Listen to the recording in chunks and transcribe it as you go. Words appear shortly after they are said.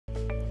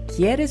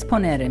¿Quieres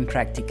poner en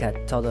práctica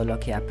todo lo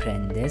que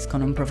aprendes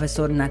con un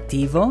profesor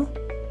nativo?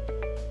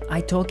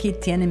 Italki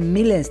tiene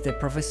miles de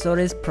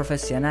profesores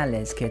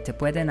profesionales que te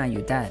pueden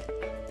ayudar.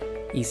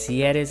 Y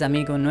si eres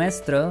amigo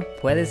nuestro,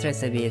 puedes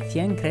recibir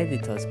 100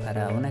 créditos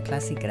para una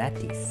clase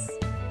gratis.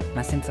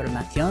 Más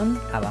información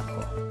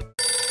abajo.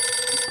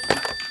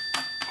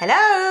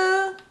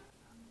 Hello!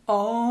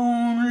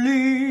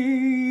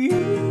 Only you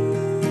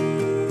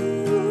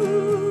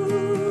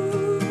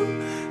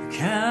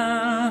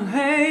can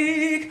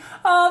make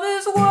all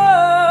this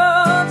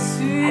world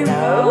seem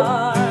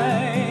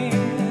right.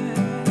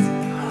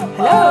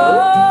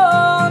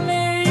 Hello?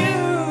 Only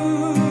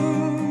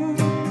you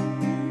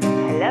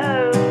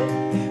Hello?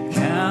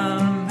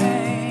 can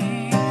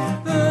make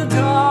the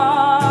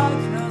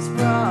darkness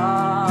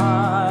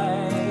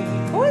bright.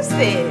 Who is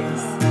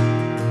this?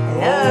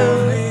 Hello?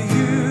 Only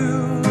you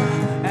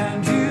and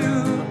you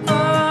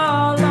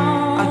alone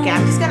Okay,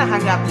 I'm just gonna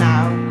hang up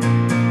now.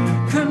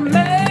 can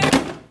make.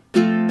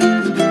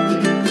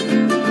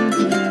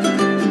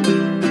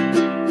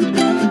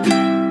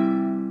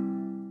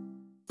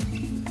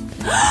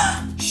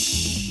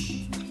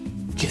 Shh.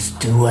 Just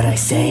do what I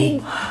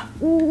say,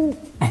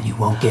 and you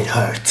won't get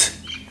hurt.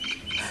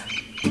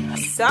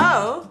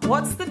 So,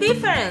 what's the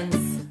difference?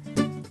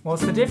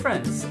 What's the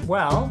difference?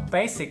 Well,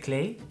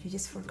 basically, You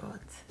just forgot.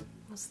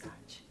 Mustache.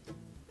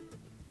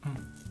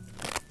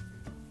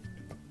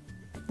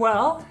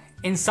 well,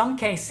 in some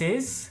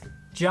cases,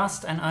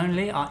 just and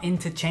only are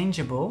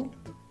interchangeable,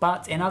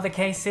 but in other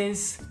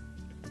cases,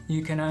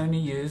 you can only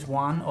use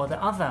one or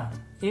the other.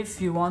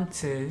 If you want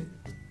to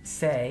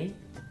say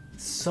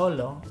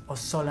solo or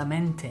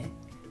solamente,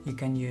 you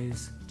can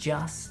use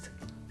just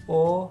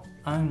or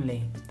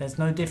only. There's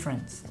no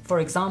difference. For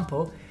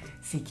example,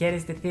 si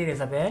quieres decir,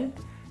 Isabel,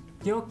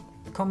 yo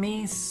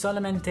comí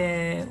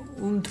solamente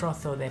un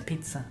trozo de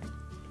pizza.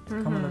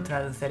 ¿Cómo lo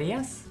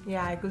traducirías?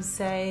 Yeah, I could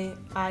say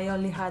I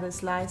only had a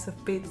slice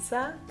of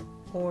pizza,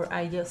 or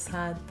I just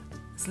had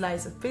a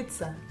slice of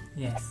pizza.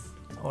 Yes.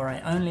 Or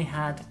I only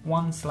had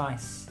one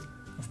slice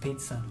of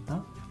pizza,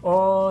 ¿no?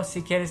 O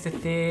si quieres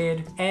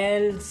decir,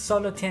 él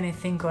solo tiene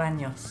 5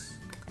 años.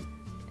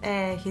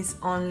 He's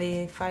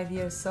only 5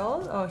 years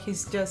old, or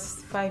he's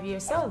just 5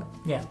 years old.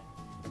 Yeah,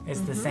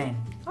 it's the same.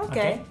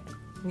 Okay.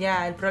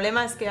 Ya, el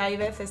problema es que hay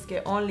veces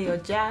que only o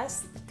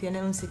just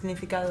tienen un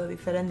significado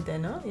diferente,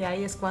 ¿no? Y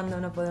ahí es cuando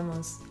no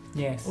podemos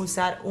Yes.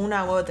 usar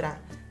una u otra.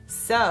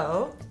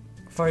 So,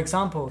 For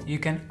example, you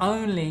can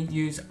only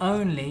use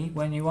only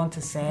when you want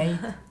to say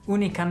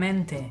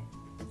únicamente.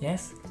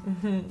 Yes?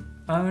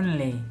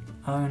 Only,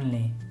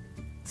 only.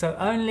 So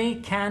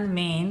only can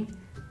mean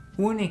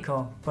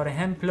único. Por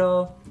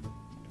ejemplo,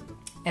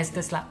 esta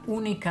es la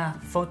única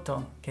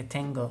foto que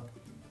tengo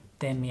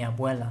de mi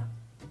abuela.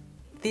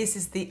 this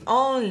is the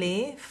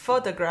only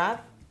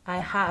photograph I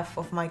have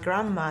of my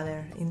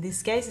grandmother. In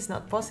this case, it's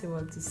not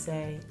possible to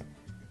say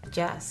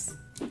just.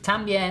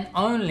 También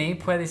only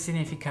puede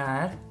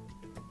significar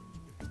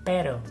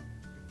pero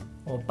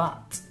o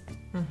but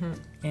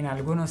en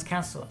algunos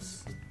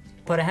casos.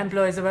 Por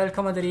ejemplo, Isabel,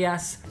 ¿cómo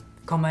dirías?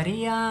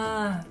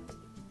 Comería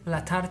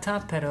la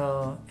tarta,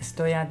 pero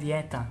estoy a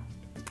dieta.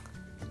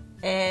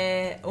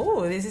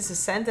 This is a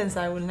sentence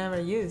I will never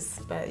use,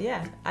 but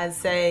yeah, I'll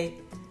say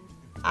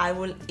I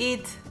will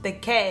eat the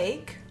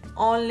cake,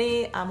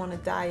 only I'm on a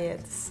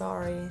diet.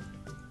 Sorry,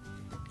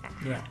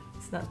 Yeah.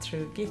 it's not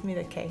true. Give me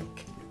the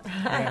cake.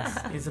 Yes,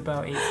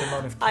 Isabel eats a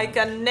lot of cake. I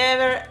can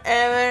never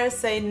ever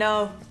say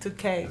no to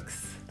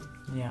cakes.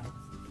 Yeah.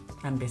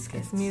 And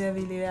biscuits. Es mi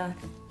debilidad.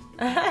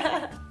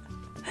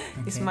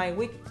 It's Okay. my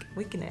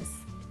weakness.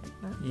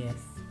 Yes.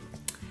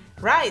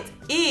 Right.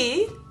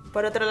 Y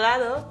por otro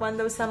lado,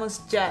 cuando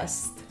usamos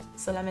just,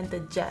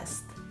 solamente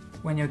just.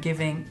 When you're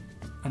giving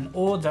an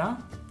order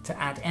to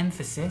add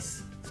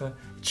emphasis, so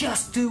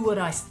just do what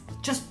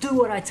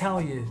I tell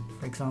you,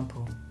 for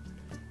example,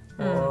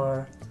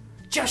 or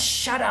just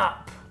shut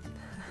up,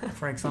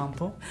 for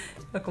example.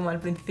 O como al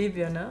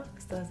principio, ¿no?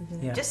 Estabas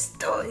diciendo, Yeah. just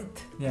do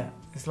it. Yeah,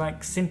 it's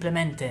like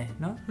simplemente,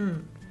 no?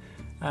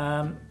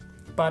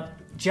 But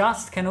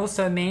just can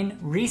also mean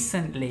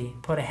recently.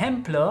 Por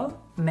ejemplo,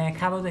 me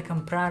acabo de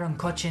comprar un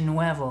coche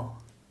nuevo.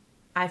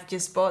 I've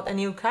just bought a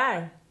new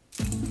car.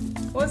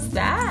 What's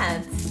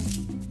that?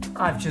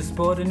 I've just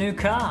bought a new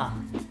car.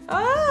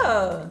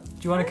 Oh,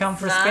 Do you want to come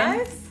for a spin?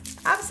 nice.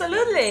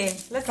 Absolutely.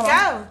 Let's Come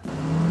go.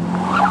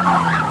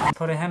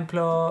 Por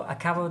ejemplo,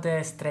 acabo de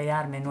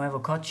estrellar mi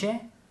nuevo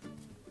coche.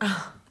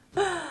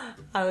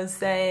 I would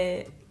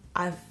say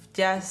I've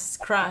just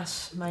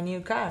crashed my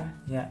new car.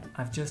 Yeah,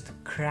 I've just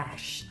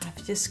crashed.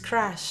 I've just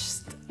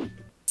crashed.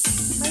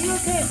 Are you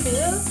okay,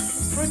 Phil?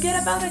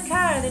 Forget about the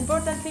car. The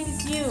important thing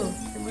is you.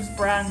 It was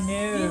brand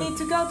new. You need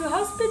to go to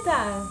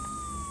hospital.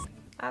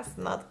 That's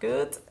not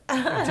good.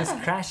 I've just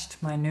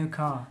crashed my new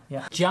car.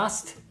 Yeah.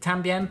 Just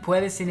también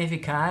puede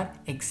significar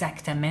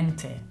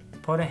exactamente.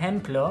 Por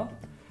ejemplo,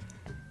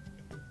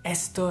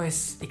 esto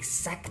es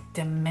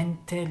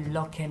exactamente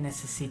lo que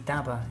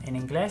necesitaba. En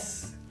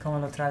inglés, ¿cómo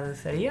lo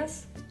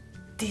traducirías?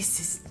 this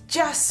is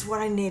just what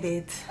I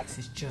needed. This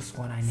is just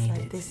what I It's like,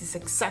 needed. this is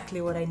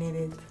exactly what I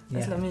needed.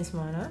 Es Yeah. lo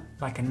mismo, ¿no?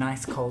 Like a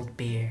nice cold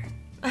beer.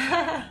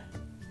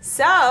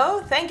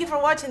 So, thank you for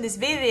watching this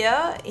video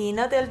y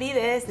no te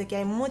olvides de que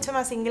hay mucho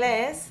más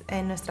inglés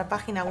en nuestra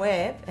página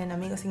web en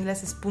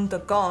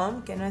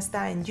amigosingleses.com que no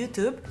está en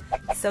YouTube.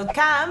 So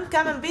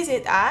come and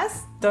visit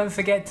us. Don't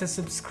forget to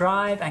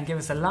subscribe and give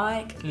us a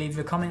like. Leave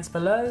your comments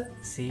below.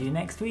 See you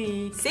next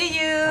week. See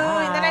you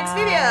in the next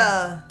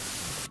video.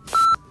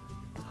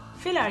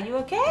 Phil, are you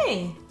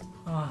okay?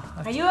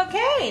 Oh, Are you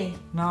okay?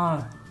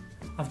 no,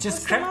 What's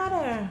the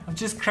matter? I've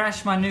just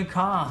crashed my new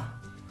car.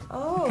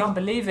 I can't Oh,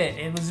 believe it.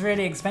 It was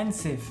really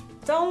expensive.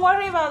 don't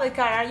worry about the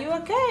car. Are you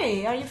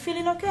okay? Are you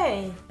feeling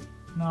okay?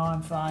 No,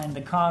 I'm fine.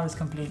 The car is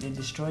completely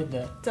destroyed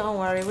there. Don't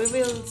worry, we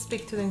will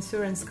speak to the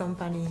insurance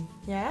company.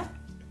 Yeah?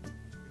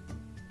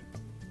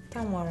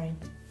 Don't worry.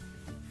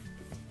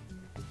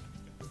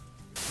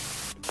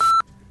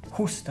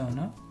 Justo,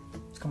 ¿no?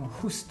 Es como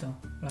justo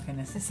lo que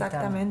necesitaba.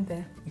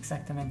 Exactamente.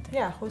 Exactamente.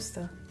 Yeah,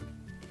 justo.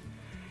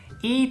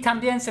 Y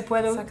también se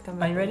puede...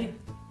 Exactamente. Are you ready?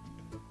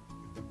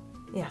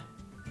 Yeah.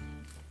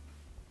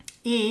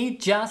 Y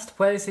just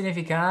puede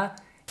significar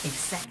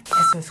exacto.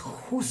 Eso es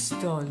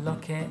justo lo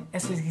que...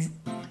 Eso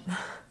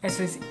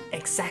es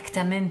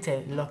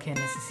exactamente lo que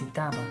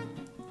necesitaba.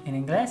 En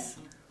inglés...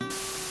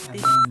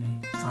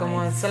 Es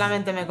como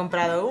solamente me he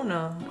comprado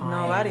uno,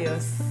 no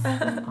varios.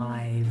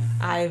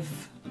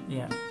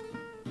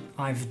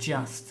 I've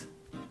just...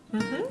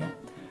 Mhm.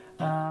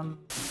 Yeah.